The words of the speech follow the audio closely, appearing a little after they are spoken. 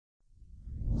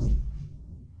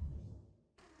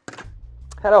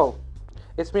Hello,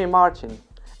 it's me Martin,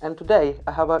 and today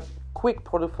I have a quick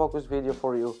product focus video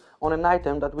for you on an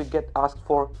item that we get asked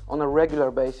for on a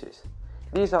regular basis.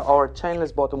 These are our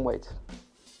chainless bottom weights.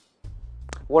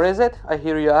 What is it, I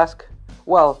hear you ask?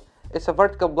 Well, it's a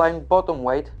vertical blind bottom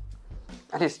weight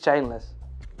and it's chainless.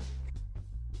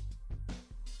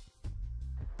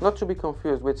 Not to be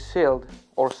confused with sealed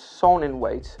or sewn-in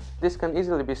weights, this can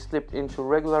easily be slipped into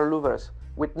regular louvers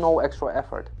with no extra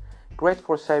effort. Great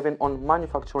for saving on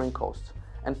manufacturing costs.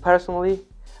 And personally,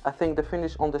 I think the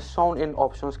finish on the sewn-in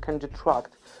options can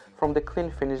detract from the clean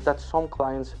finish that some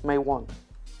clients may want.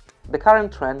 The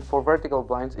current trend for vertical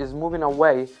blinds is moving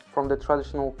away from the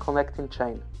traditional connecting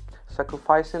chain,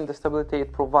 sacrificing the stability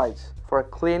it provides for a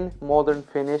clean, modern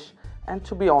finish. And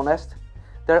to be honest,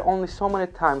 there are only so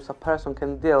many times a person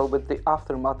can deal with the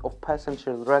aftermath of pets and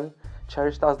children,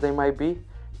 cherished as they may be,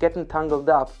 getting tangled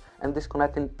up and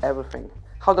disconnecting everything.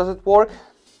 How does it work?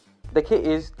 The key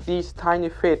is these tiny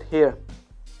feet here.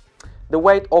 The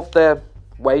weight of the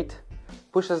weight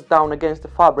pushes down against the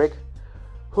fabric,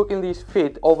 hooking these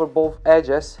feet over both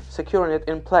edges, securing it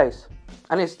in place.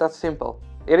 And it's that simple.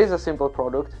 It is a simple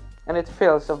product and it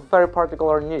fills a very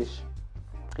particular niche.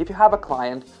 If you have a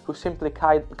client who simply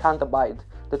can't abide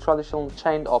the traditional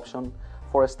chained option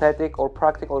for aesthetic or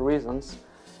practical reasons,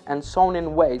 and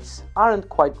sewn-in weights aren't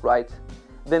quite right,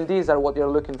 then these are what you're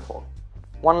looking for.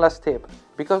 One last tip: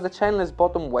 because the chainless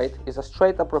bottom weight is a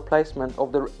straight-up replacement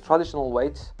of the traditional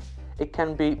weights, it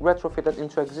can be retrofitted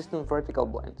into existing vertical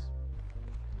blinds.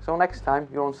 So next time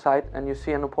you're on site and you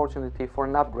see an opportunity for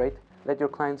an upgrade, let your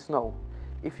clients know.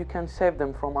 If you can save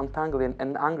them from untangling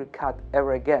an angry cat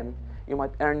ever again, you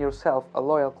might earn yourself a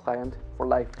loyal client for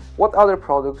life. What other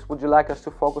products would you like us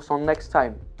to focus on next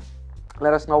time?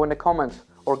 Let us know in the comments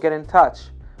or get in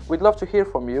touch. We'd love to hear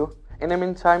from you. In the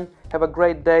meantime, have a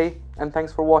great day and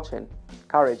thanks for watching.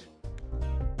 Courage.